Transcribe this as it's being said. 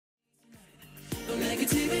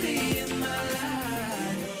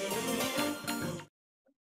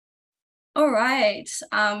All right.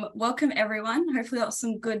 Welcome everyone. Hopefully that was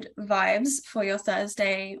some good vibes for your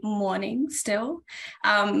Thursday morning still.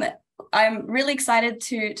 I'm really excited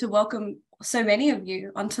to welcome so many of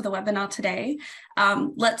you onto the webinar today.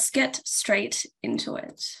 Let's get straight into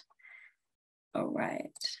it. All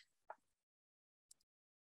right.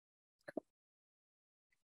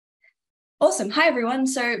 Awesome. Hi, everyone.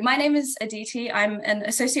 So my name is Aditi. I'm an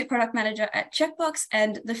associate product manager at Checkbox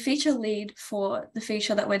and the feature lead for the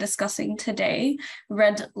feature that we're discussing today,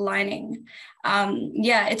 Redlining.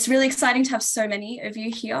 Yeah, it's really exciting to have so many of you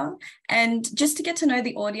here. And just to get to know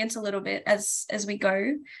the audience a little bit as we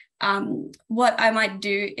go, what I might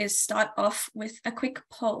do is start off with a quick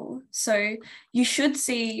poll. So you should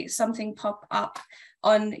see something pop up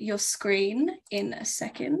on your screen in a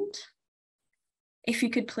second. If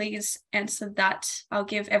you could please answer that, I'll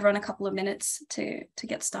give everyone a couple of minutes to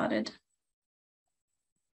get started.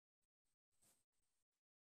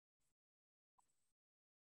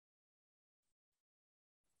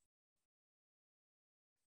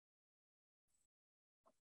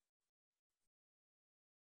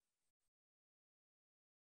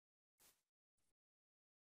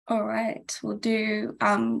 All right, we'll give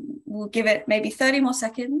it maybe 30 more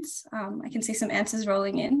seconds. I can see some answers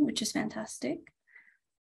rolling in, which is fantastic.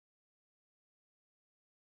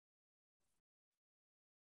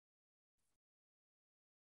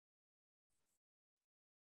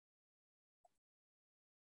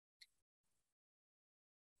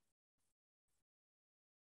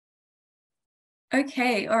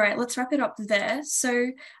 Okay, all right, let's wrap it up there.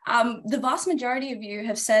 So the vast majority of you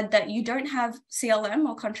have said that you don't have CLM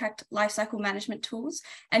or contract lifecycle management tools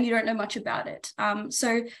and you don't know much about it.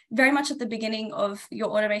 So very much at the beginning of your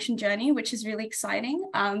automation journey, which is really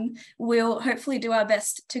exciting. We'll hopefully do our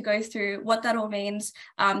best to go through what that all means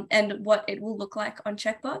and what it will look like on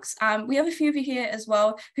Checkbox. We have a few of you here as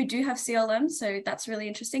well who do have CLM, so that's really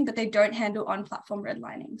interesting, but they don't handle on-platform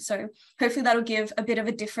redlining. So hopefully that'll give a bit of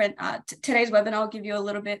a different, today's webinar I'll give you a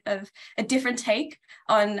little bit of a different take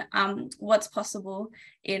on what's possible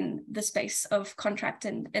in the space of contract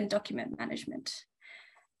and document management.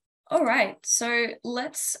 All right, so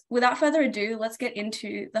without further ado, let's get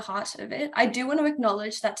into the heart of it. I do want to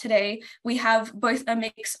acknowledge that today we have both a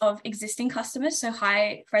mix of existing customers, so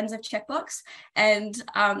hi, friends of Checkbox, and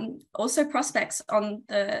also prospects on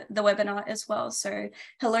the webinar as well. So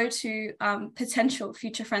hello to potential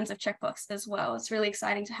future friends of Checkbox as well. It's really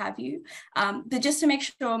exciting to have you. But just to make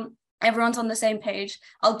sure everyone's on the same page,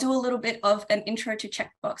 I'll do a little bit of an intro to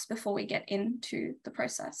Checkbox before we get into the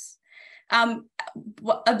process. A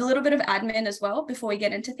little bit of admin as well before we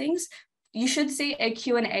get into things. You should see a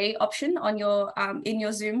Q&A option on your in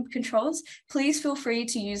your Zoom controls. Please feel free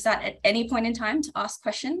to use that at any point in time to ask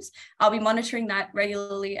questions. I'll be monitoring that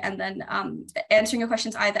regularly and then answering your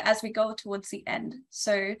questions either as we go towards the end.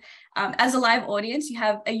 So as a live audience, you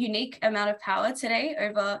have a unique amount of power today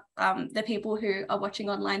over the people who are watching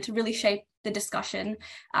online to really shape the discussion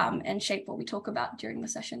and shape what we talk about during the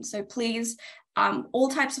session. So please, all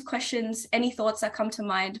types of questions, any thoughts that come to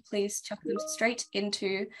mind, please chuck them straight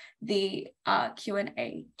into the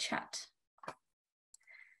Q&A chat.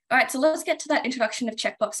 All right, so let's get to that introduction of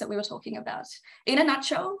Checkbox that we were talking about. In a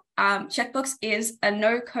nutshell, Checkbox is a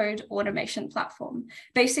no-code automation platform.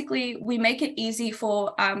 Basically, we make it easy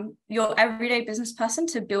for your everyday business person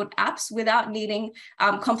to build apps without needing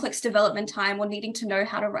complex development time or needing to know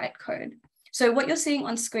how to write code. So what you're seeing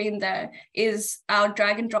on screen there is our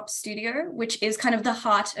drag and drop studio, which is kind of the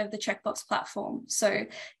heart of the Checkbox platform. So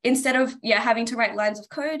instead of having to write lines of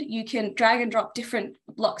code, you can drag and drop different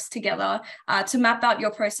blocks together to map out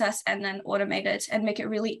your process and then automate it and make it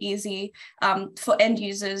really easy for end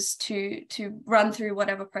users to run through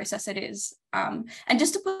whatever process it is. And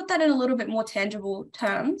just to put that in a little bit more tangible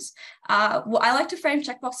terms, well, I like to frame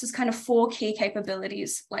Checkbox as kind of 4 key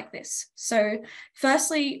capabilities like this. So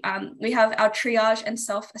firstly, we have our triage and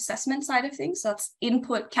self-assessment side of things. So that's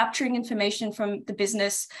input, capturing information from the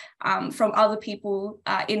business, from other people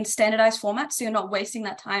in standardized format. So you're not wasting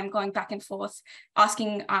that time going back and forth,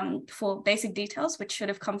 asking for basic details, which should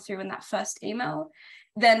have come through in that first email.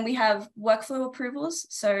 Then we have workflow approvals.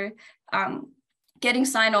 So getting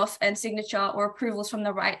sign-off and signature or approvals from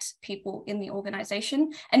the right people in the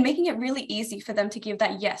organization and making it really easy for them to give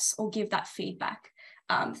that yes or give that feedback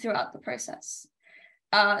throughout the process.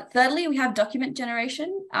 Thirdly, we have document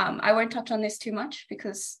generation. I won't touch on this too much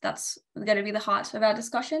because that's going to be the heart of our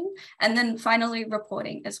discussion. And then finally,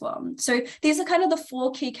 reporting as well. So these are kind of the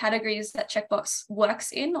 4 key categories that Checkbox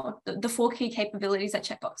works in, or the 4 key capabilities that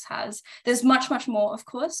Checkbox has. There's much, much more, of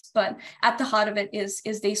course, but at the heart of it is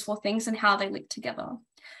these 4 things and how they link together.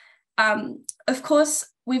 Of course,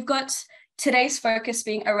 we've got today's focus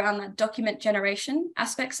being around that document generation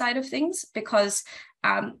aspect side of things, because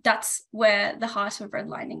that's where the heart of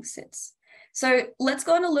redlining sits. So let's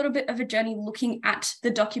go on a little bit of a journey looking at the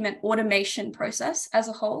document automation process as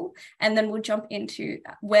a whole, and then we'll jump into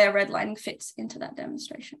where redlining fits into that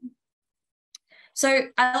demonstration. So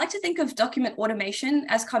I like to think of document automation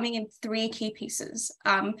as coming in three key pieces.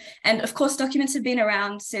 And of course, documents have been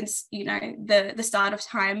around since, the start of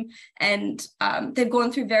time, and they've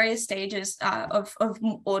gone through various stages of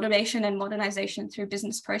automation and modernization through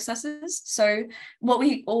business processes. So what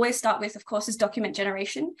we always start with, of course, is document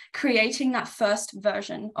generation, creating that first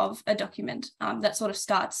version of a document that sort of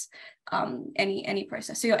starts any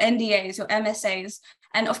process. So your NDAs, your MSAs,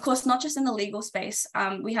 and of course, not just in the legal space,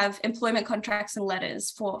 we have employment contracts and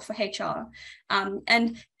letters for HR.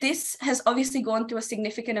 And this has obviously gone through a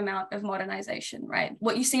significant amount of modernization, right?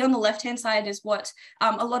 What you see on the left-hand side is what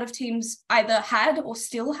a lot of teams either had or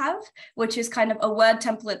still have, which is kind of a Word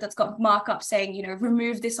template that's got markup saying,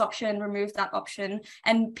 remove this option, remove that option,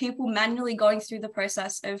 and people manually going through the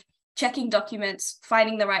process of checking documents,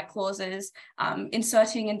 finding the right clauses,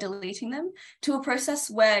 inserting and deleting them, to a process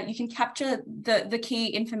where you can capture the key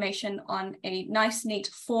information on a nice, neat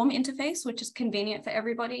form interface, which is convenient for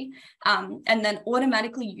everybody, and then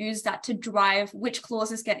automatically use that to drive which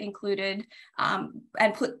clauses get included,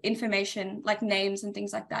 and put information like names and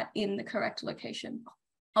things like that in the correct location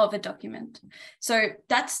of a document. So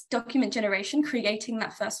that's document generation, creating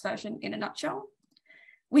that first version in a nutshell.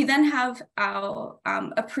 We then have our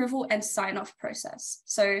approval and sign-off process.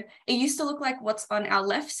 So it used to look like what's on our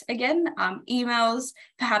left again, emails,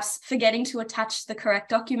 perhaps forgetting to attach the correct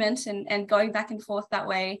document and going back and forth that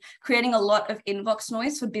way, creating a lot of inbox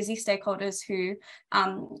noise for busy stakeholders who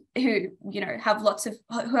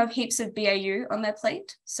have heaps of BAU on their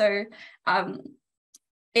plate. So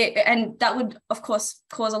and that would, of course,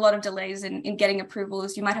 cause a lot of delays in getting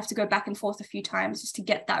approvals. You might have to go back and forth a few times just to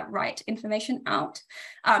get that right information out.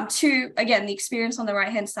 Again, the experience on the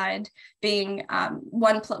right-hand side being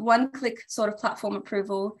one-click sort of platform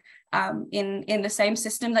approval in the same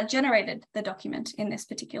system that generated the document in this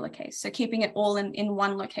particular case. So keeping it all in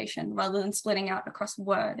one location rather than splitting out across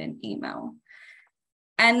Word and email.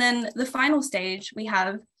 And then the final stage we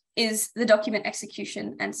have is the document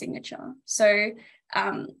execution and signature. So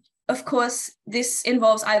of course, this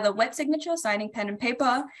involves either wet signature, signing pen and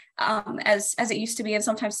paper, as it used to be and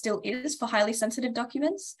sometimes still is for highly sensitive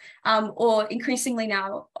documents, or increasingly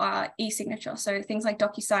now e-signature. So things like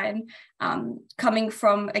DocuSign coming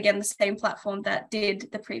from, again, the same platform that did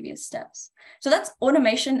the previous steps. So that's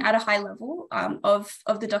automation at a high level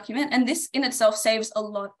of the document. And this in itself saves a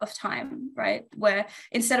lot of time, right? Where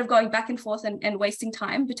instead of going back and forth and wasting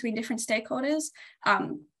time between different stakeholders,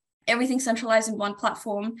 everything's centralized in one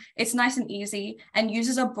platform. It's nice and easy, and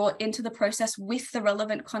users are brought into the process with the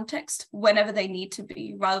relevant context whenever they need to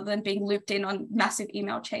be, rather than being looped in on massive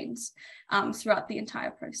email chains throughout the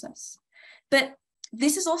entire process. But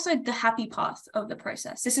this is also the happy path of the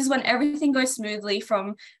process. This is when everything goes smoothly,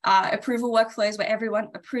 from approval workflows where everyone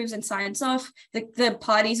approves and signs off. The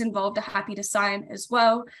parties involved are happy to sign as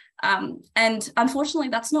well. And unfortunately,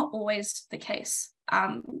 that's not always the case.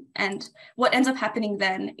 And what ends up happening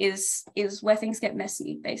then is where things get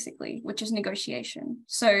messy, basically, which is negotiation.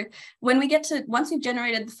 So when we get to, once we've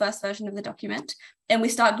generated the first version of the document and we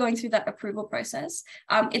start going through that approval process,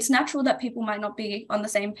 it's natural that people might not be on the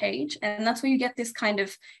same page. And that's where you get this kind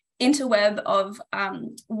of interweb of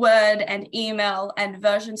Word and email and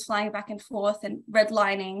versions flying back and forth, and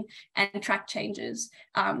redlining and track changes,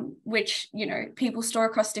 which, people store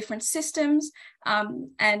across different systems,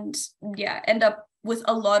 and end up with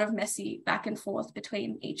a lot of messy back and forth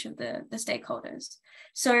between each of the stakeholders.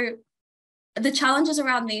 So the challenges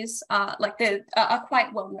around these are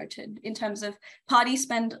quite well noted in terms of parties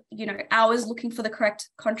spend hours looking for the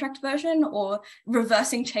correct contract version, or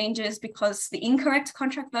reversing changes because the incorrect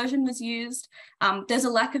contract version was used. There's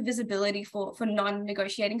a lack of visibility for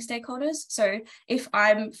non-negotiating stakeholders. So if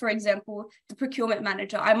I'm, for example, the procurement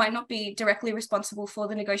manager, I might not be directly responsible for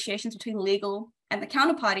the negotiations between legal and the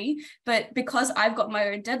counterparty, but because I've got my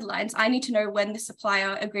own deadlines, I need to know when the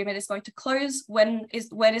supplier agreement is going to close, when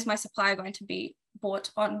is my supplier going to be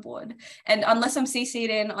brought on board. And unless I'm CC'd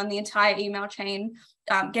in on the entire email chain,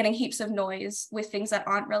 getting heaps of noise with things that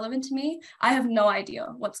aren't relevant to me, I have no idea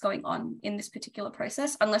what's going on in this particular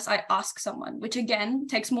process unless I ask someone, which again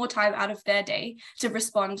takes more time out of their day to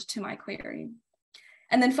respond to my query.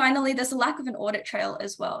 And then finally, there's a lack of an audit trail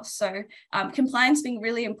as well. So compliance being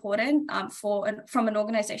really important from an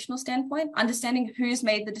organizational standpoint, understanding who's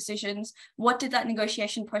made the decisions, what did that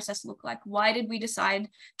negotiation process look like? Why did we decide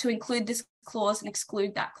to include this clause and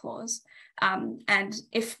exclude that clause? And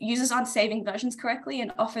if users aren't saving versions correctly,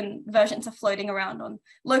 and often versions are floating around on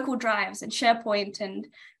local drives and SharePoint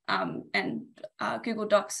and Google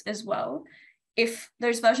Docs as well, if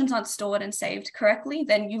those versions aren't stored and saved correctly,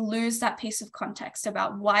 then you lose that piece of context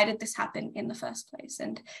about why did this happen in the first place.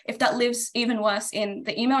 And if that lives even worse in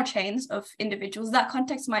the email chains of individuals, that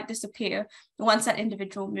context might disappear once that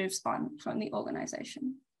individual moves on from the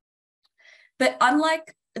organization. But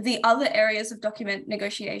unlike the other areas of document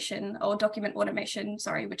negotiation or document automation,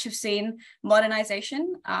 which have seen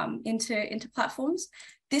modernization into platforms,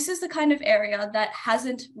 this is the kind of area that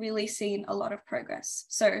hasn't really seen a lot of progress.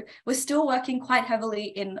 So we're still working quite heavily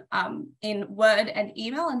in Word and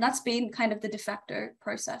email, and that's been kind of the de facto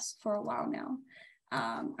process for a while now.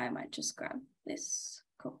 I might just grab this.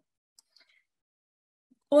 Cool.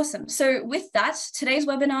 Awesome. So with that, today's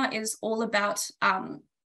webinar is all about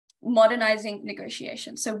modernizing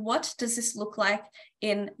negotiation. So what does this look like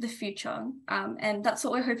in the future? And that's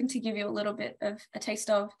what we're hoping to give you a little bit of a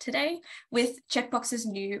taste of today with Checkbox's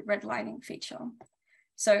new redlining feature.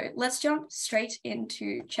 So let's jump straight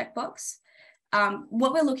into Checkbox.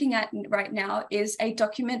 What we're looking at right now is a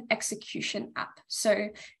document execution app. So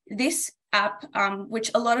this app,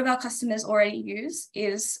 which a lot of our customers already use,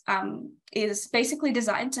 is basically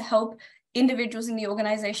designed to help individuals in the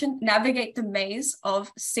organization navigate the maze of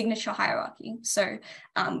signature hierarchy. So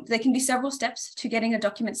there can be several steps to getting a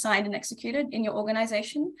document signed and executed in your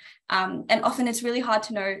organization. And often it's really hard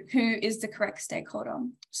to know who is the correct stakeholder.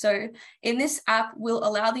 So in this app, we'll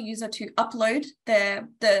allow the user to upload the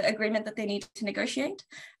agreement that they need to negotiate.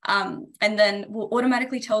 And then we'll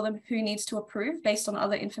automatically tell them who needs to approve based on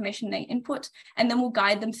other information they input. And then we'll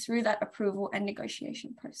guide them through that approval and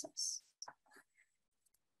negotiation process.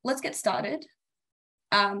 Let's get started.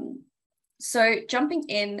 So jumping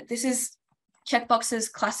in, this is Checkbox's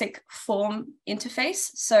classic form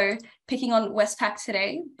interface. So picking on Westpac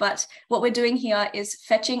today, but what we're doing here is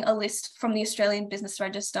fetching a list from the Australian Business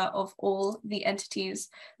Register of all the entities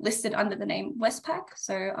listed under the name Westpac.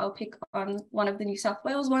 So I'll pick on one of the New South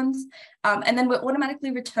Wales ones. And then we're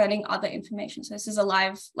automatically returning other information. So this is a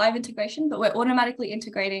live integration, but we're automatically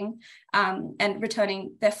integrating and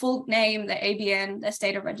returning their full name, their ABN, their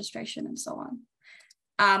state of registration, and so on.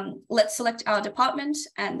 Let's select our department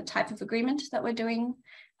and the type of agreement that we're doing.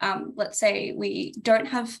 Let's say we don't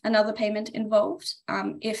have another payment involved.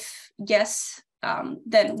 If yes,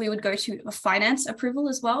 then we would go to a finance approval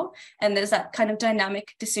as well. And there's that kind of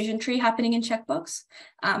dynamic decision tree happening in Checkbox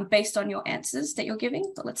based on your answers that you're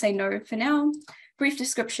giving. But let's say no for now. Brief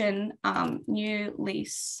description, new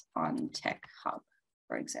lease on Tech Hub,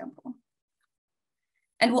 for example.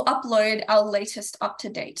 And we'll upload our latest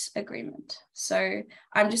up-to-date agreement. So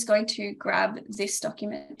I'm just going to grab this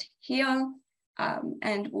document here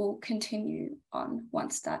and we'll continue on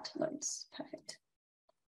once that loads. Perfect.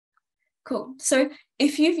 Cool. So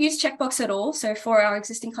if you've used Checkbox at all, so for our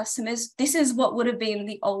existing customers, this is what would have been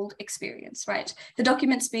the old experience, right? The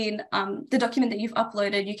document's been, the document that you've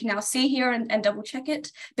uploaded, you can now see here and double check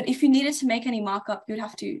it. But if you needed to make any markup, you'd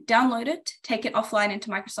have to download it, take it offline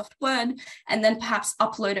into Microsoft Word, and then perhaps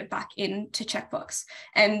upload it back into Checkbox.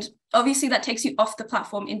 And obviously that takes you off the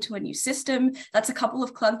platform into a new system. That's a couple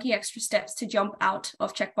of clunky extra steps to jump out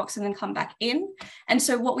of Checkbox and then come back in. And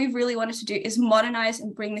so what we really wanted to do is modernize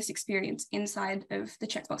and bring this experience inside of the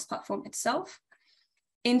Checkbox platform itself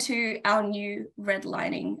into our new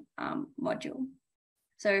redlining module.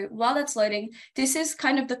 So while that's loading, this is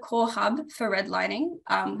kind of the core hub for redlining.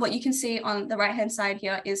 What you can see on the right-hand side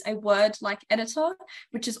here is a Word-like editor,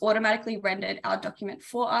 which has automatically rendered our document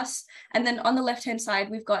for us. And then on the left-hand side,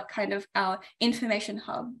 we've got kind of our information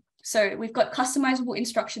hub. So we've got customizable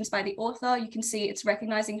instructions by the author. You can see it's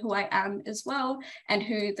recognizing who I am as well and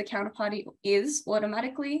who the counterparty is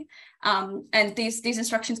automatically. And these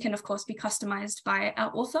instructions can, of course, be customized by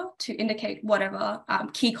our author to indicate whatever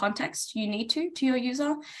key context you need to your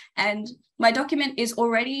user. And my document is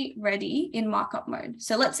already ready in markup mode.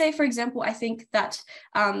 So let's say, for example, I think that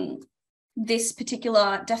this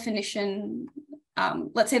particular definition,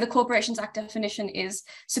 let's say the Corporations Act definition is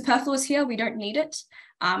superfluous here, we don't need it.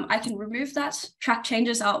 I can remove that. Track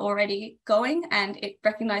changes are already going and it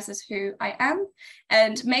recognizes who I am.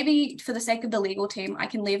 And maybe for the sake of the legal team, I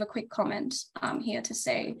can leave a quick comment here to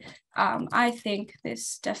say, I think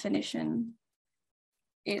this definition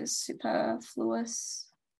is superfluous.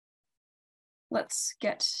 Let's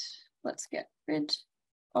get rid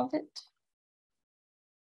of it.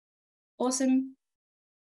 Awesome.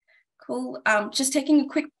 Cool. Just taking a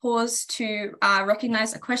quick pause to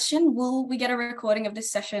recognize a question. Will we get a recording of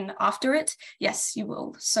this session after it? Yes, you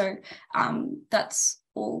will. So that's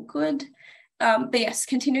all good. But yes,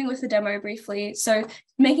 continuing with the demo briefly. So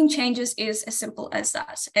making changes is as simple as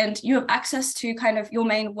that. And you have access to kind of your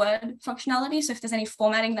main Word functionality. So if there's any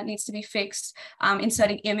formatting that needs to be fixed,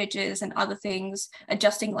 inserting images and other things,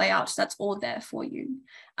 adjusting layouts, that's all there for you.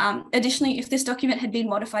 Additionally, if this document had been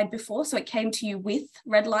modified before, so it came to you with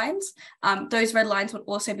red lines, those red lines would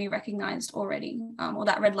also be recognized already, or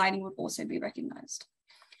that redlining would also be recognized.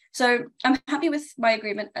 So I'm happy with my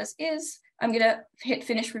agreement as is. I'm going to hit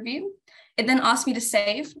finish review. It then asks me to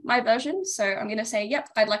save my version. So I'm going to say, yep,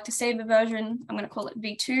 I'd like to save a version. I'm going to call it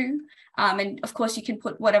V2. And of course, you can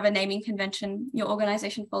put whatever naming convention your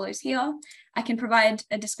organization follows here. I can provide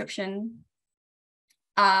a description.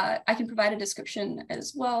 I can provide a description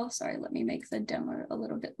as well. Sorry, let me make the demo a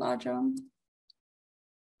little bit larger.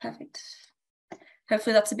 Perfect.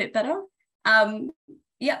 Hopefully that's a bit better.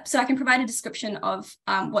 Yep, so I can provide a description of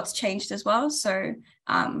what's changed as well. So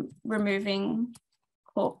removing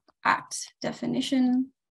Corp Act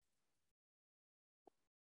definition.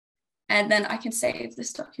 And then I can save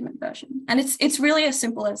this document version. And it's really as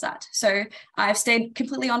simple as that. So I've stayed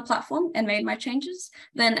completely on platform and made my changes.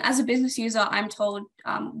 Then as a business user, I'm told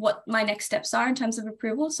what my next steps are in terms of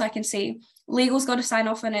approval. So I can see legal's got to sign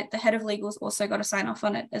off on it. The head of legal's also got to sign off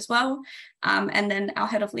on it as well. And then our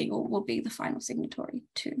head of legal will be the final signatory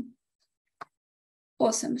too.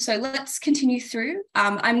 Awesome. So let's continue through.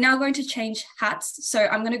 I'm now going to change hats. So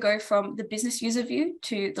I'm going to go from the business user view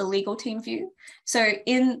to the legal team view. So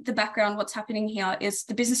in the background, what's happening here is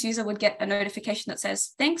the business user would get a notification that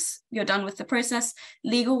says, thanks, you're done with the process.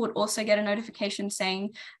 Legal would also get a notification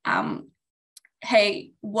saying, hey,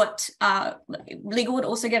 legal would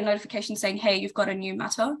also get a notification saying, hey, you've got a new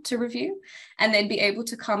matter to review, and then be able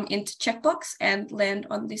to come into Checkbox and land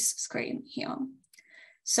on this screen here.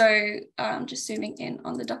 So just zooming in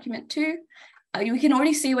on the document too, you can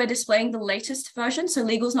already see we're displaying the latest version. So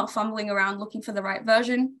legal's not fumbling around looking for the right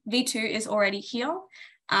version. V2 is already here.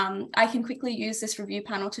 I can quickly use this review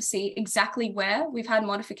panel to see exactly where we've had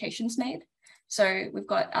modifications made. So we've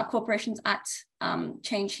got our Corporations Act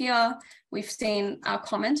change here. We've seen our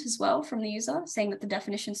comment as well from the user saying that the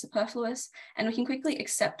definition is superfluous, and we can quickly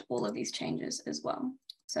accept all of these changes as well.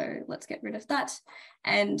 So let's get rid of that.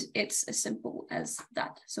 And it's as simple as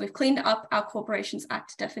that. So we've cleaned up our Corporations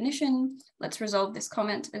Act definition. Let's resolve this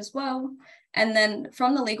comment as well. And then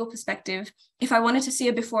from the legal perspective, if I wanted to see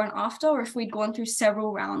a before and after, or if we'd gone through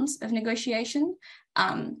several rounds of negotiation,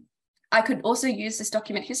 I could also use this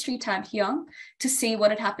document history tab here to see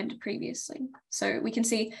what had happened previously. So we can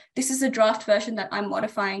see this is the draft version that I'm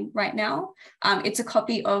modifying right now. It's a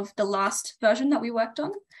copy of the last version that we worked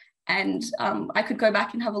on. And I could go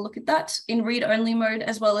back and have a look at that in read-only mode,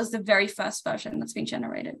 as well as the very first version that's been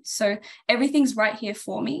generated. So everything's right here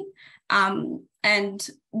for me. And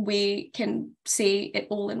we can see it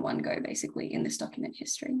all in one go, basically, in this document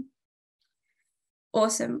history.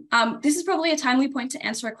 Awesome. This is probably a timely point to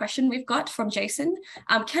answer a question we've got from Jason.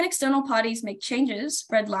 Can external parties make changes,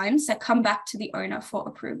 red lines, that come back to the owner for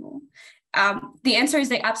approval? The answer is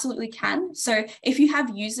they absolutely can. So if you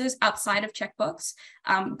have users outside of Checkbox,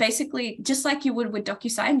 basically, just like you would with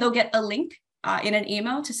DocuSign, they'll get a link in an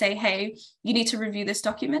email to say, hey, you need to review this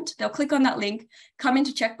document. They'll click on that link, come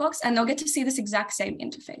into Checkbox, and they'll get to see this exact same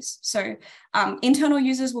interface. So internal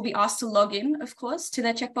users will be asked to log in, of course, to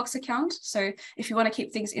their Checkbox account. So if you want to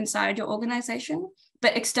keep things inside your organization,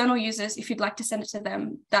 but external users, if you'd like to send it to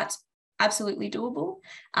them, that's absolutely doable.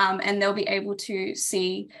 And they'll be able to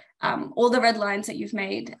see all the red lines that you've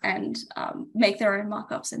made and make their own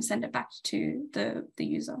markups and send it back to the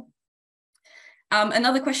user.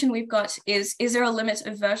 Another question we've got is there a limit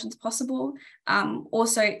of versions possible?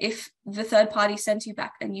 Also, if the third party sends you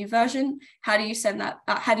back a new version, how do you send that?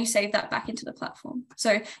 How do you save that back into the platform?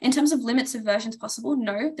 So in terms of limits of versions possible,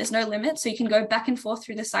 no, there's no limit. So you can go back and forth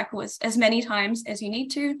through the cycle as many times as you need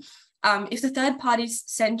to. If the third parties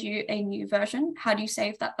send you a new version, how do you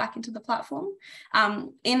save that back into the platform?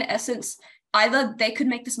 In essence, either they could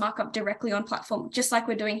make this markup directly on platform, just like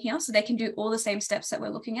we're doing here, so they can do all the same steps that we're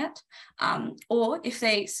looking at. Or if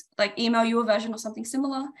they email you a version or something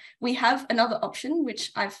similar, we have another option,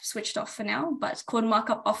 which I've switched off for now, but it's called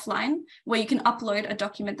markup offline, where you can upload a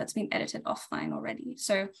document that's been edited offline already.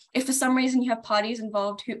 So if for some reason you have parties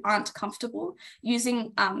involved who aren't comfortable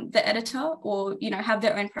using the editor or have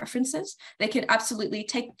their own preferences, they could absolutely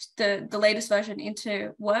take the latest version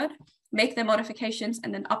into Word, make their modifications,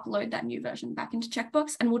 and then upload that new version back into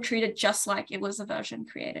Checkbox, and we'll treat it just like it was a version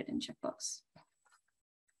created in Checkbox.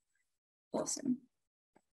 Awesome.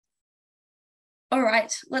 All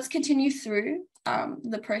right, let's continue through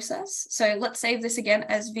the process. So let's save this again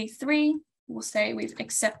as V3. We'll say we've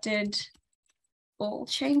accepted all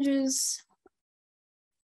changes.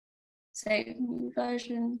 Save new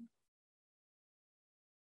version.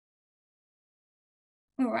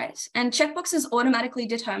 All right, and Checkbox has automatically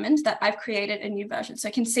determined that I've created a new version. So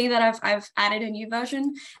I can see that I've added a new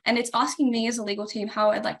version, and it's asking me as a legal team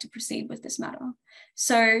how I'd like to proceed with this matter.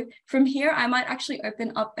 So from here, I might actually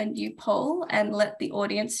open up a new poll and let the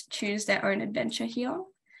audience choose their own adventure here.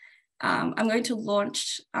 I'm going to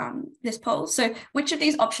launch this poll. So which of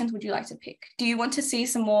these options would you like to pick? Do you want to see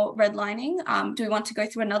some more redlining? Do we want to go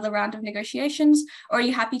through another round of negotiations, or are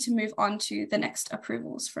you happy to move on to the next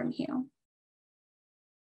approvals from here?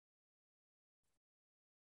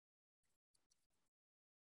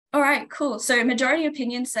 All right, cool. So majority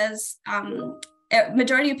opinion says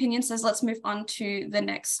let's move on to the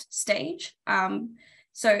next stage.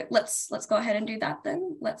 So let's go ahead and do that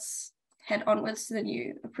then. Let's head onwards to the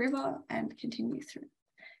new approver and continue through.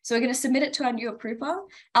 So we're going to submit it to our new approver.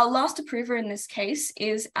 Our last approver in this case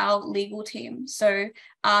is our legal team. So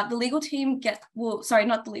the legal team not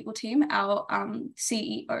the legal team, our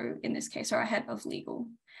CEO in this case, or our head of legal,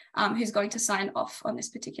 who's going to sign off on this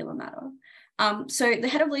particular matter. So the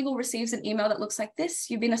head of legal receives an email that looks like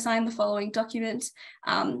this. You've been assigned the following document.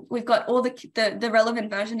 We've got all the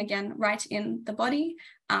relevant version again right in the body,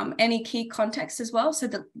 any key context as well, so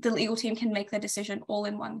that the legal team can make their decision all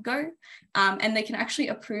in one go, and they can actually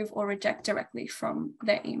approve or reject directly from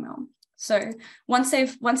their email. So once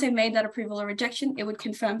they've made that approval or rejection, it would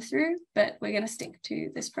confirm through, but we're going to stick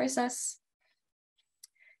to this process.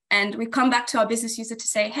 And we come back to our business user to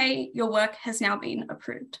say, hey, your work has now been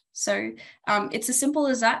approved. So it's as simple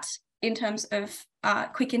as that in terms of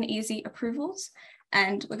quick and easy approvals.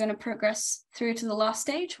 And we're going to progress through to the last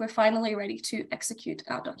stage. We're finally ready to execute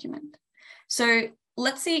our document. So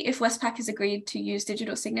let's see if Westpac has agreed to use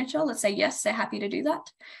digital signature. Let's say yes, they're happy to do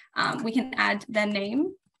that. We can add their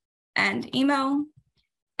name and email,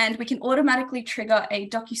 and we can automatically trigger a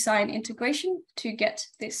DocuSign integration to get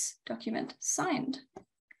this document signed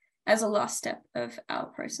as a last step of our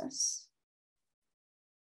process.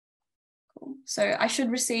 Cool. So I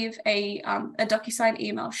should receive a DocuSign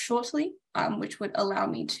email shortly, which would allow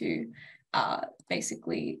me to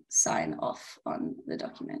basically sign off on the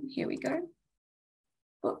document. Here we go.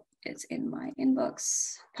 Oh, it's in my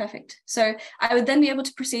inbox. Perfect. So I would then be able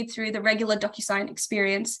to proceed through the regular DocuSign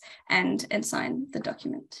experience and sign the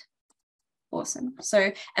document. Awesome.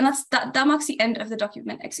 So, and that marks the end of the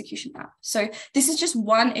document execution app. So this is just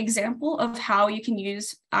one example of how you can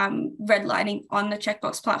use redlining on the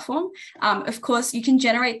Checkbox platform. Of course, you can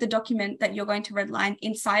generate the document that you're going to redline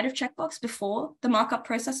inside of Checkbox before the markup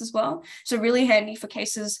process as well. So really handy for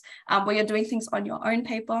cases where you're doing things on your own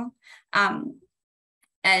paper.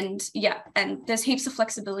 And yeah, and there's heaps of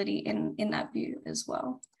flexibility in that view as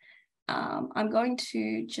well. I'm going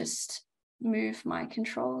to just move my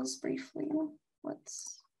controls briefly.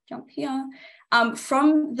 Let's jump here.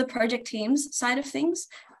 From the project teams side of things,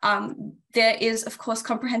 there is, of course,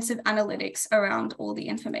 comprehensive analytics around all the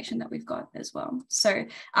information that we've got as well. So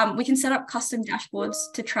we can set up custom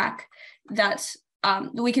dashboards to track that.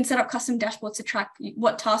 We can set up custom dashboards to track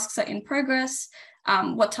what tasks are in progress,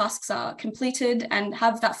 what tasks are completed, and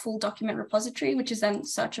have that full document repository, which is then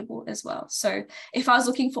searchable as well. So if I was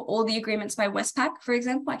looking for all the agreements by Westpac, for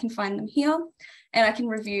example, I can find them here, and I can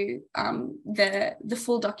review the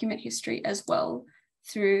full document history as well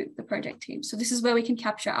through the project team. So this is where we can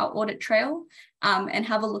capture our audit trail and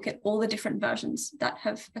have a look at all the different versions that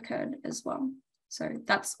have occurred as well. So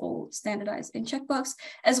that's all standardized in Checkbox,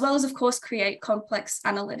 as well as, of course, create complex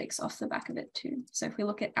analytics off the back of it too. So if we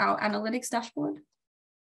look at our analytics dashboard,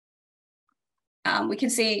 we can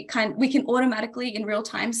see we can automatically in real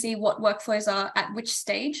time see what workflows are at which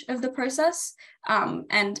stage of the process,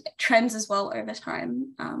 and trends as well over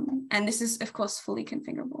time. And this is, of course, fully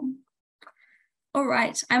configurable. All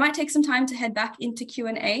right, I might take some time to head back into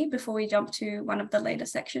Q&A before we jump to one of the later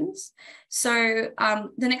sections. So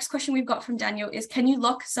the next question we've got from Daniel is, can you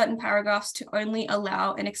lock certain paragraphs to only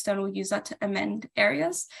allow an external user to amend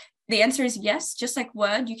areas? The answer is yes. Just like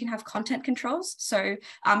Word, you can have content controls. So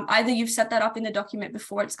either you've set that up in the document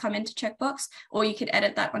before it's come into Checkbox, or you could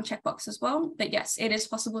edit that on Checkbox as well. But yes, it is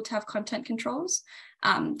possible to have content controls,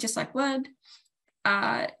 just like Word.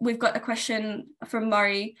 We've got a question from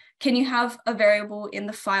Murray. Can you have a variable in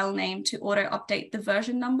the file name to auto update the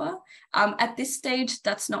version number? At this stage,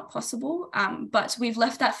 that's not possible, but we've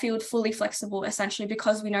left that field fully flexible, essentially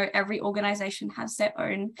because we know every organization has their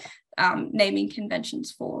own naming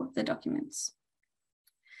conventions for the documents.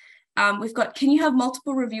 We've got, can you have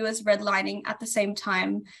multiple reviewers redlining at the same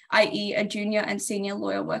time, i.e. a junior and senior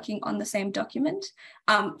lawyer working on the same document?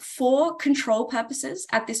 For control purposes,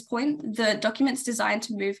 at this point, the document's designed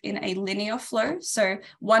to move in a linear flow, so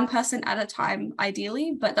one person at a time,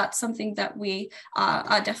 ideally, but that's something that we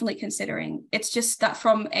are definitely considering. It's just that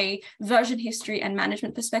from a version history and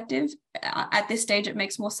management perspective, at this stage, it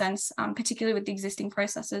makes more sense, particularly with the existing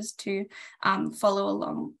processes, to follow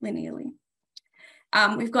along linearly.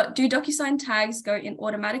 We've got, do DocuSign tags go in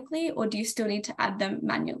automatically, or do you still need to add them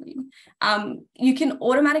manually? You can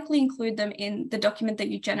automatically include them in the document that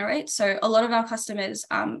you generate. So a lot of our customers,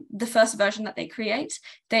 the first version that they create,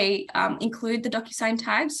 they include the DocuSign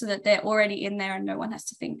tags so that they're already in there and no one has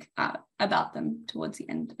to think about them towards the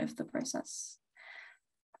end of the process.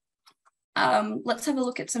 Let's have a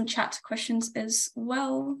look at some chat questions as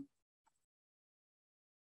well.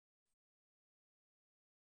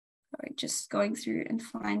 Sorry, just going through and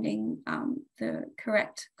finding the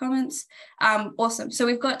correct comments. Awesome. So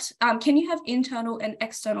we've got, can you have internal and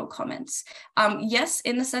external comments? Yes,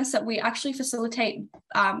 in the sense that we actually facilitate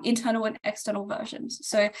internal and external versions.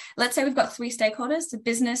 So let's say we've got 3 stakeholders, the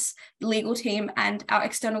business, legal team, and our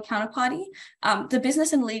external counterparty. The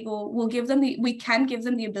business and legal will give them we can give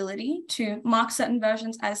them the ability to mark certain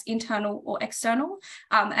versions as internal or external,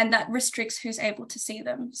 and that restricts who's able to see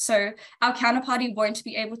them. So our counterparty won't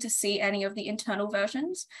be able to see any of the internal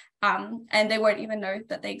versions, and they won't even know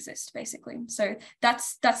that they exist, basically. So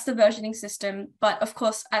that's the versioning system. But of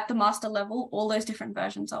course, at the master level, all those different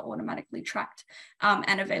versions are automatically tracked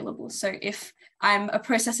and available. So if I'm a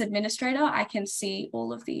process administrator, I can see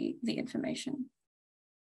all of the information.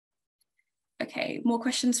 Okay, more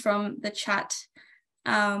questions from the chat.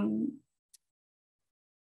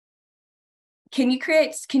 Can you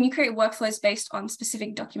create workflows based on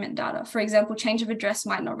specific document data? For example, change of address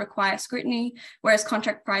might not require scrutiny, whereas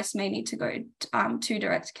contract price may need to go to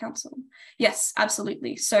direct counsel. Yes,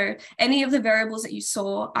 absolutely. So any of the variables that you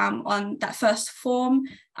saw on that first form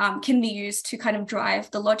can be used to kind of drive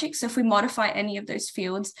the logic. So if we modify any of those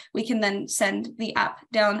fields, we can then send the app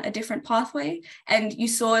down a different pathway. And you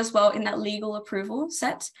saw as well in that legal approval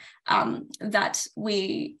set that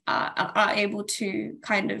we are able to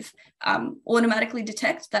kind of automatically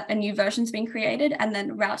detect that a new version's been created and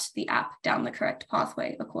then route the app down the correct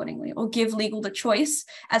pathway accordingly, or give legal the choice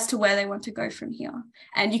as to where they want to go from here.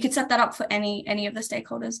 And you could set that up for any of the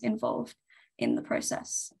stakeholders involved in the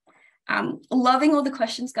process. Loving all the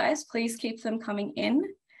questions, guys. Please keep them coming in.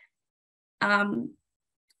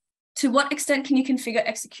 To what extent can you configure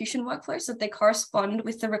execution workflows so that they correspond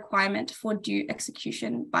with the requirement for due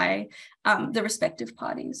execution by the respective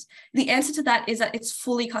parties? The answer to that is that it's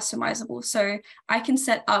fully customizable. So I can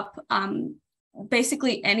set up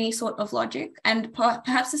basically any sort of logic, and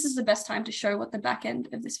perhaps this is the best time to show what the back end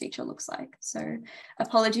of this feature looks like. So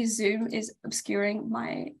apologies, Zoom is obscuring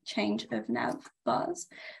my change of nav bars.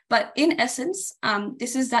 But in essence,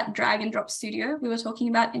 this is that drag and drop studio we were talking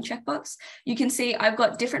about in Checkbox. You can see I've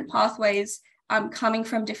got different pathways coming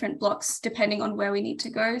from different blocks depending on where we need to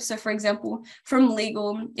go. So for example, from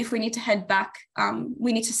legal, if we need to head back,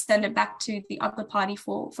 we need to send it back to the other party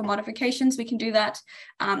for modifications, we can do that.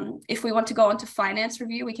 If we want to go on to finance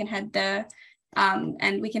review, we can head there.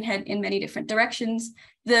 And we can head in many different directions.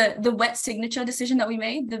 The wet signature decision that we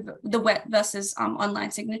made, the wet versus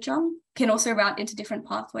online signature, can also route into different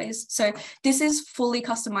pathways. So this is fully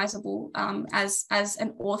customizable as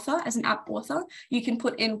an author, as an app author. You can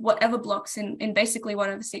put in whatever blocks in basically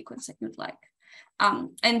whatever sequence that you'd like.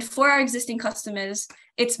 And for our existing customers,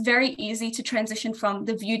 it's very easy to transition from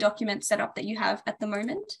the view document setup that you have at the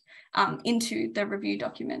moment into the review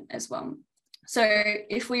document as well. So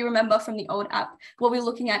if we remember from the old app, what we're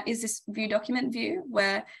looking at is this view document view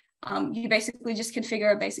where you basically just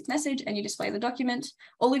configure a basic message and you display the document.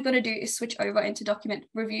 All we've got to do is switch over into document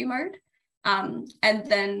review mode. And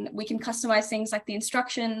then we can customize things like the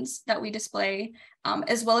instructions that we display,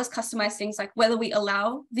 as well as customize things like whether we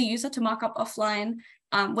allow the user to mark up offline,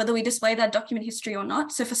 whether we display that document history or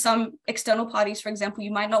not. So for some external parties, for example,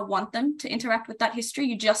 you might not want them to interact with that history.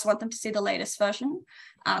 You just want them to see the latest version.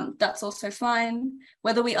 That's also fine,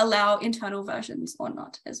 whether we allow internal versions or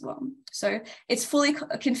not as well. So it's fully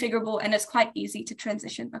configurable and it's quite easy to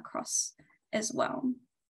transition across as well.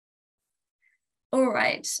 All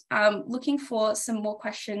right, looking for some more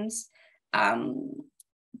questions.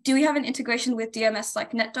 do we have an integration with DMS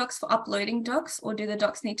like NetDocs for uploading docs, or do the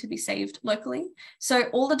docs need to be saved locally? So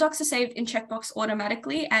all the docs are saved in Checkbox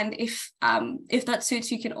automatically. And if that suits,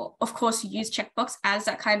 you can, of course, use Checkbox as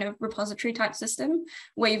that kind of repository type system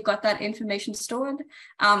where you've got that information stored.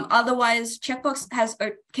 Otherwise, Checkbox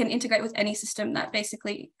can integrate with any system that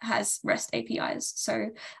basically has REST APIs. So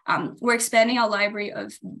we're expanding our library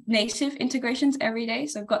of native integrations every day.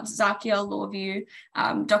 So we've got Zapier, LawView,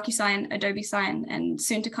 DocuSign, Adobe Sign, and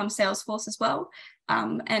soon to come Salesforce as well.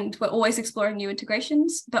 And we're always exploring new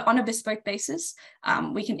integrations, but on a bespoke basis,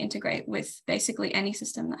 we can integrate with basically any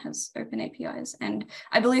system that has open APIs. And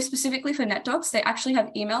I believe specifically for NetDocs, they actually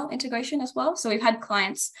have email integration as well. So we've had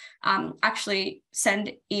clients actually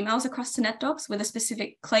send emails across to NetDocs with a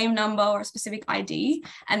specific claim number or a specific ID,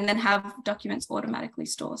 and then have documents automatically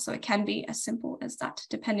stored. So it can be as simple as that,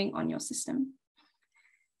 depending on your system.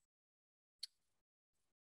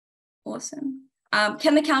 Awesome.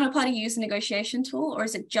 Can the counterparty use a negotiation tool, or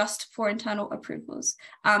is it just for internal approvals?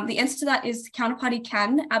 The answer to that is the counterparty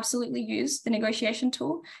can absolutely use the negotiation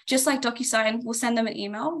tool. Just like DocuSign, we'll send them an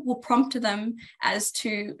email, we'll prompt them as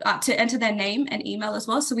to enter their name and email as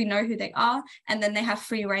well, so we know who they are, and then they have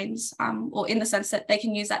free reins, or in the sense that they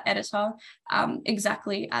can use that editor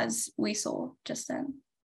exactly as we saw just then.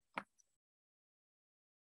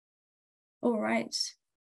 All right.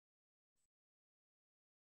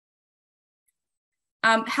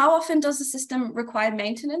 How often does the system require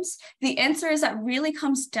maintenance? The answer is that really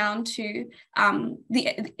comes down to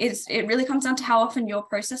it really comes down to how often your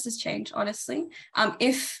processes change, honestly.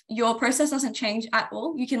 If your process doesn't change at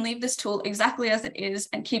all, you can leave this tool exactly as it is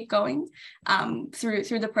and keep going through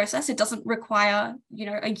the process. It doesn't require,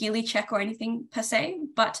 a yearly check or anything per se,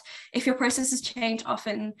 but if your processes change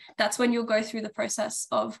often, that's when you'll go through the process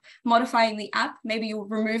of modifying the app. Maybe you'll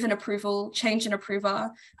remove an approval, change an approver,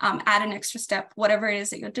 add an extra step, whatever it is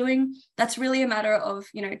that you're doing. That's really a matter of,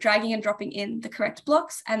 dragging and dropping in the correct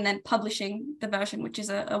blocks and then publishing the version, which is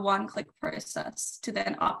a one-click process to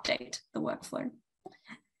then update the workflow.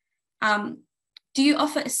 Do you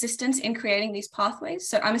offer assistance in creating these pathways?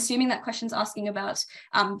 So I'm assuming that question's asking about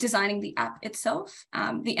designing the app itself.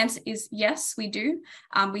 The answer is yes, we do.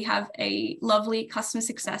 We have a lovely customer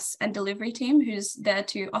success and delivery team who's there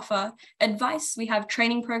to offer advice. We have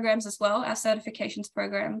training programs as well. Our certifications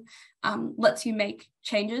program lets you make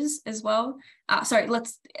changes as well.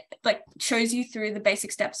 Shows you through the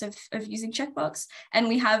basic steps of using Checkbox. And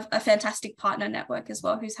we have a fantastic partner network as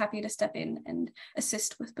well, who's happy to step in and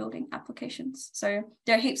assist with building applications. So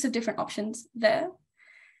there are heaps of different options there.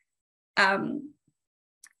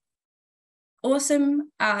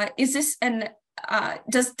 Awesome. Is this an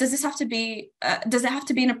does this have to be does it have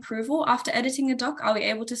to be an approval after editing a doc? Are we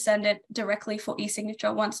able to send it directly for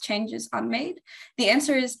e-signature once changes are made? The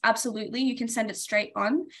answer is absolutely. You can send it straight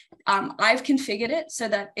on. I've configured it so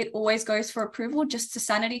that it always goes for approval, just to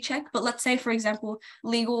sanity check. But let's say, for example,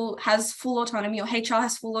 legal has full autonomy, or HR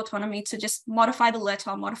has full autonomy to just modify the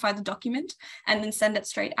letter, modify the document, and then send it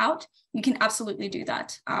straight out. You can absolutely do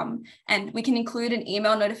that. And we can include an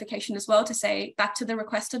email notification as well to say back to the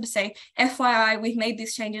requester to say, FYI, we've made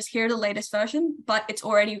these changes, here are the latest version, but it's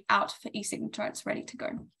already out for e-signature, it's ready to go.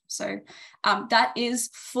 So that is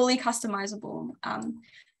fully customizable.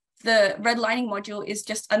 The redlining module is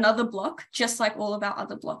just another block, just like all of our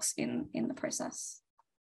other blocks in the process.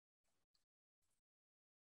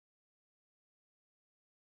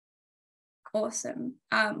 Awesome.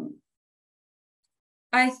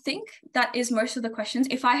 I think that is most of the questions.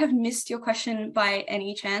 If I have missed your question by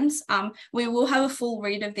any chance, we will have a full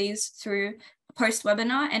read of these through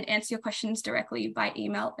post-webinar and answer your questions directly by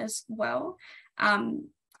email as well.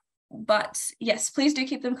 But yes, please do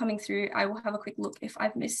keep them coming through. I will have a quick look if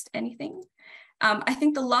I've missed anything. I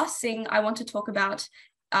think the last thing I want to talk about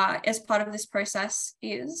as part of this process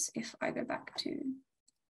is, if I go back to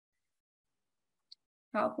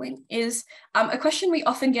PowerPoint, is a question we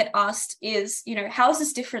often get asked is, how is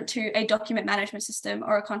this different to a document management system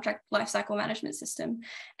or a contract lifecycle management system?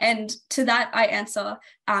 And to that, I answer,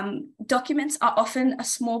 documents are often a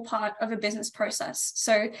small part of a business process.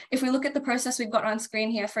 So if we look at the process we've got on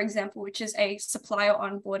screen here, for example, which is a supplier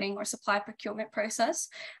onboarding or supply procurement process,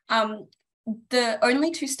 the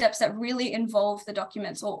only two steps that really involve the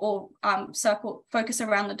documents or focus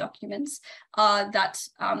around the documents are that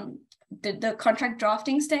the contract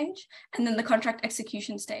drafting stage and then the contract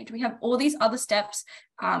execution stage. We have all these other steps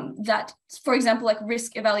that, for example, like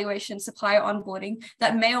risk evaluation, supplier onboarding,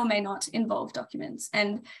 that may or may not involve documents.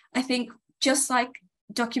 And I think just like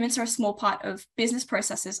documents are a small part of business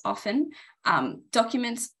processes often.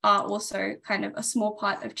 Documents are also kind of a small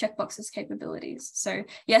part of Checkbox's capabilities. So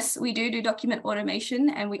yes, we do document automation,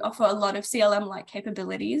 and we offer a lot of CLM-like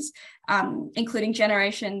capabilities, including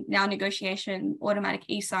generation, now negotiation, automatic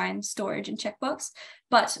e-sign, storage, and Checkbox.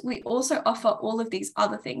 But we also offer all of these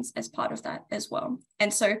other things as part of that as well.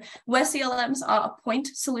 And so where CLMs are a point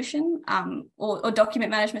solution, or document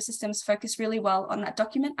management systems focus really well on that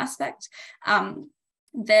document aspect,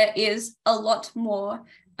 there is a lot more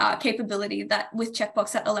capability that with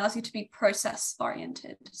Checkbox that allows you to be process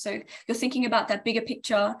oriented. So you're thinking about that bigger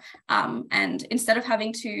picture, and instead of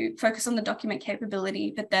having to focus on the document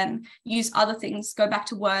capability, but then use other things, go back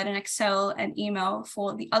to Word and Excel and email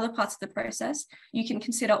for the other parts of the process, you can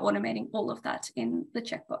consider automating all of that in the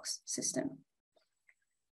Checkbox system.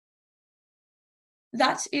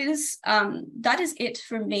 That is it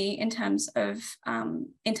from me in terms of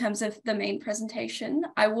the main presentation.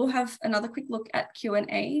 I will have another quick look at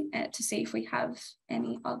Q&A to see if we have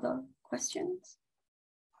any other questions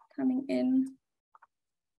coming in.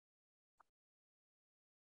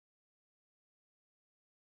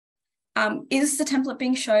 Is the template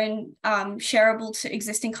being shown shareable to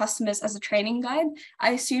existing customers as a training guide?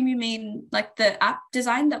 I assume you mean like the app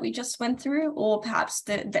design that we just went through, or perhaps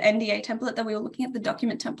the NDA template that we were looking at, the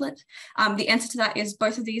document template. The answer to that is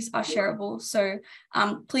both of these are shareable. So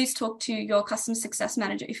please talk to your customer success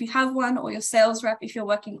manager if you have one, or your sales rep if you're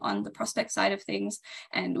working on the prospect side of things,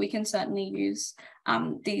 and we can certainly use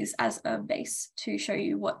these as a base to show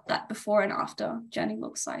you what that before and after journey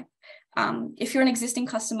looks like. If you're an existing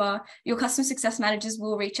customer, your customer success managers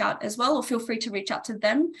will reach out as well, or feel free to reach out to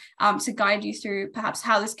them to guide you through perhaps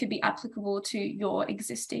how this could be applicable to your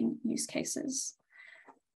existing use cases.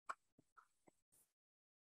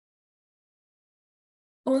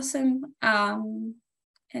 Awesome.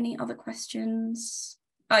 Any other questions?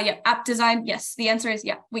 Yeah, app design. Yes, the answer is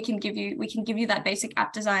yeah. We can give you that basic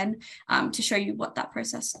app design to show you what that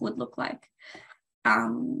process would look like.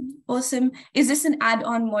 Awesome. Is this an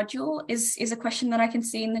add-on module is a question that I can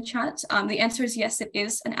see in the chat. The answer is yes, it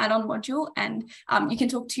is an add-on module, and you can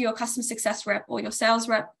talk to your customer success rep or your sales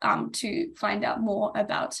rep to find out more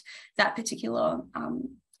about that particular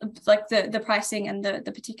like the pricing and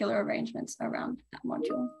the particular arrangements around that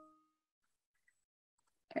module.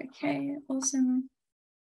 Okay, awesome.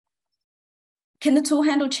 Can the tool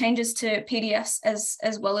handle changes to PDFs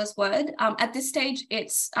as well as Word? At this stage,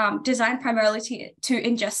 it's designed primarily to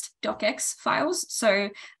ingest docx files. So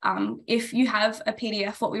if you have a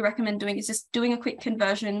PDF, what we recommend doing is just doing a quick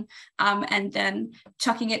conversion and then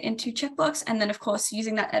chucking it into Checkbox. And then, of course,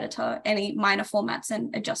 using that editor, any minor formats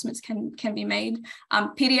and adjustments can be made.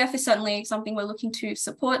 PDF is certainly something we're looking to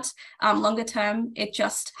support. Longer term, it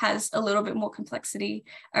just has a little bit more complexity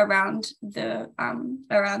around the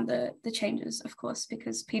changes, of course,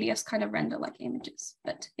 because PDFs kind of render like images.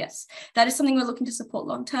 But yes, that is something we're looking to support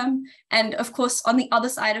long term. And of course, on the other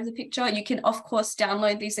side of the picture, you can of course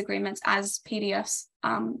download these agreements as PDFs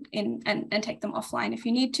and take them offline if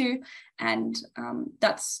you need to. And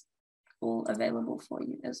that's all available for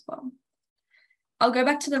you as well. I'll go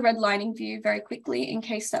back to the redlining view very quickly in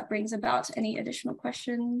case that brings about any additional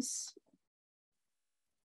questions,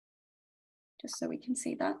 just so we can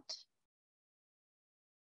see that.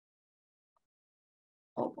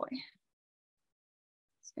 Oh boy,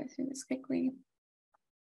 let's go through this quickly.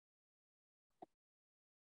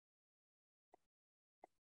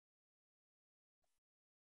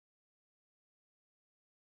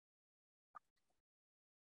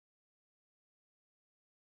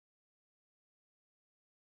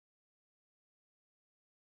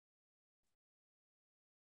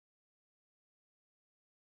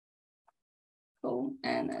 Cool,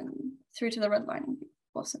 and then through to the redlining view.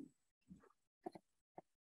 Awesome.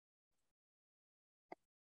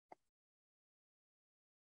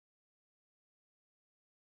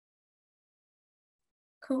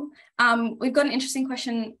 Cool. We've got an interesting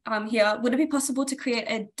question here. Would it be possible to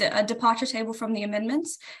create a departure table from the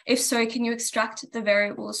amendments? If so, can you extract the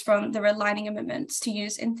variables from the redlining amendments to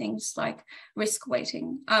use in things like risk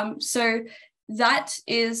weighting? So that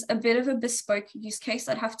is a bit of a bespoke use case.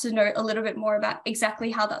 I'd have to know a little bit more about exactly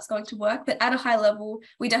how that's going to work. But at a high level,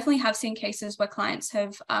 we definitely have seen cases where clients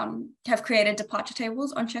have created departure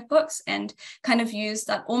tables on Checkbox and kind of used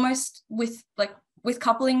that almost with like with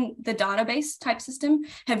coupling the database type system,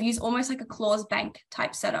 have used almost like a clause bank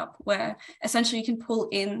type setup where essentially you can pull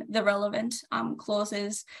in the relevant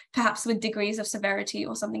clauses, perhaps with degrees of severity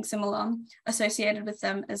or something similar associated with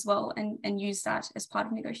them as well, and use that as part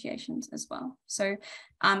of negotiations as well. So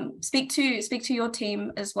speak to your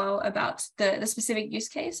team as well about the specific use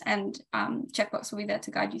case, and Checkbox will be there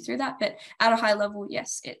to guide you through that. But at a high level,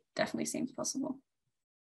 yes, it definitely seems possible.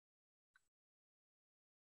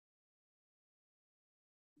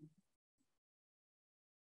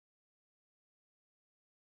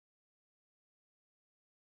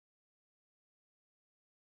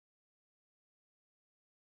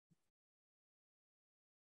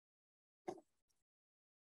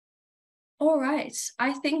 All right,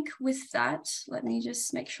 I think with that, let me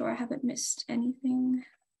just make sure I haven't missed anything.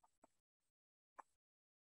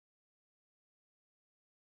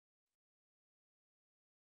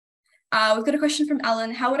 We've got a question from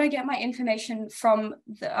Alan. How would I get my information from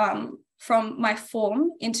my form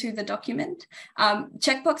into the document?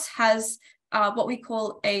 Checkbox has what we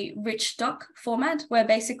call a rich doc format, where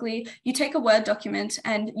basically you take a Word document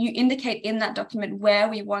and you indicate in that document where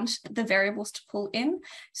we want the variables to pull in.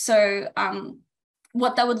 So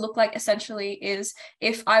what that would look like essentially is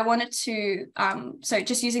if I wanted to, so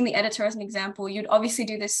just using the editor as an example, you'd obviously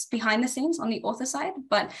do this behind the scenes on the author side,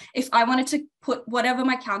 but if I wanted to put whatever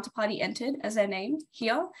my counterparty entered as their name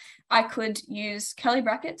here, I could use curly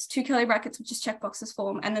brackets, 2 curly brackets, which is Checkbox's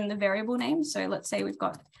form, and then the variable name. So let's say we've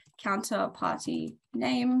got counterparty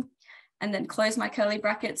name, and then close my curly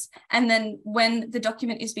brackets. And then when the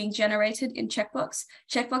document is being generated in Checkbox,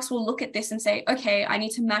 Checkbox will look at this and say, okay, I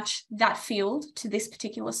need to match that field to this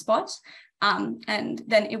particular spot. And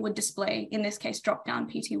then it would display, in this case, drop down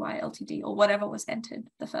PTY LTD or whatever was entered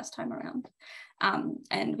the first time around.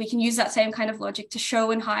 And we can use that same kind of logic to show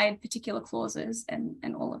and hide particular clauses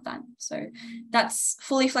and all of that. So that's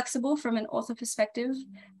fully flexible from an author perspective.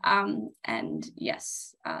 And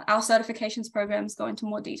yes, our certifications programs go into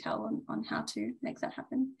more detail on how to make that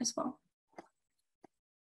happen as well.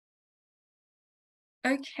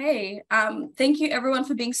 Okay, thank you everyone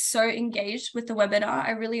for being so engaged with the webinar.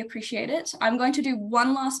 I really appreciate it. I'm going to do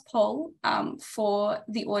one last poll for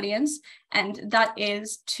the audience, and that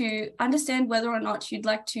is to understand whether or not you'd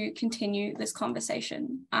like to continue this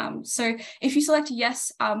conversation. So if you select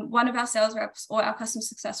yes, one of our sales reps or our customer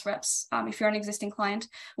success reps, if you're an existing client,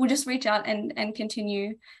 will just reach out and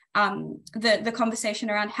continue the conversation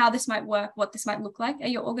around how this might work, what this might look like at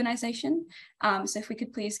your organization. So if we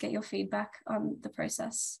could please get your feedback on the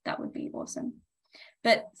process, that would be awesome.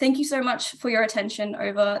 But thank you so much for your attention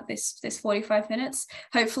over this 45 minutes.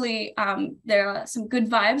 Hopefully there are some good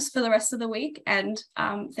vibes for the rest of the week, and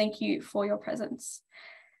thank you for your presence.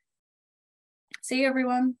 See you,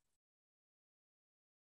 everyone.